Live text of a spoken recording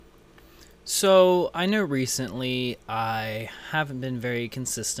So, I know recently I haven't been very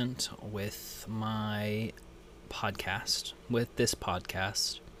consistent with my with this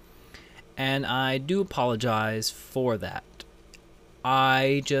podcast, and I do apologize for that.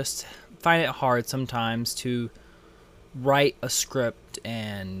 I just find it hard sometimes to write a script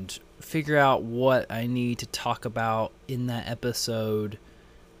and figure out what I need to talk about in that episode,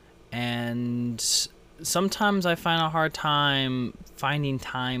 and sometimes I find a hard time finding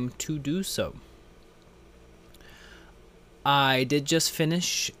time to do so. I did just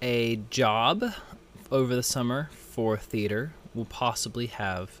finish a job over the summer for theater. We'll possibly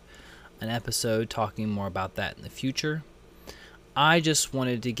have an episode talking more about that in the future. I just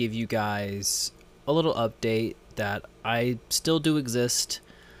wanted to give you guys a little update that I still do exist.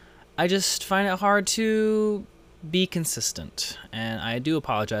 I just find it hard to be consistent, and I do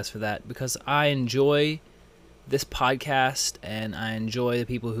apologize for that because I enjoy this podcast and I enjoy the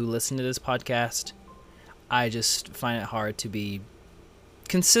people who listen to this podcast. I just find it hard to be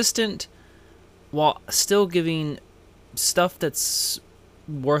consistent while still giving stuff that's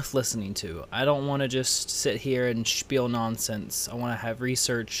worth listening to. I don't want to just sit here and spiel nonsense. I want to have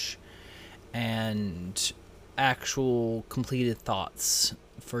research and actual completed thoughts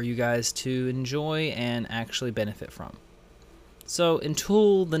for you guys to enjoy and actually benefit from. So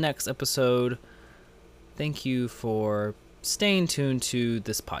until the next episode, thank you for staying tuned to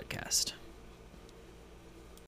this podcast.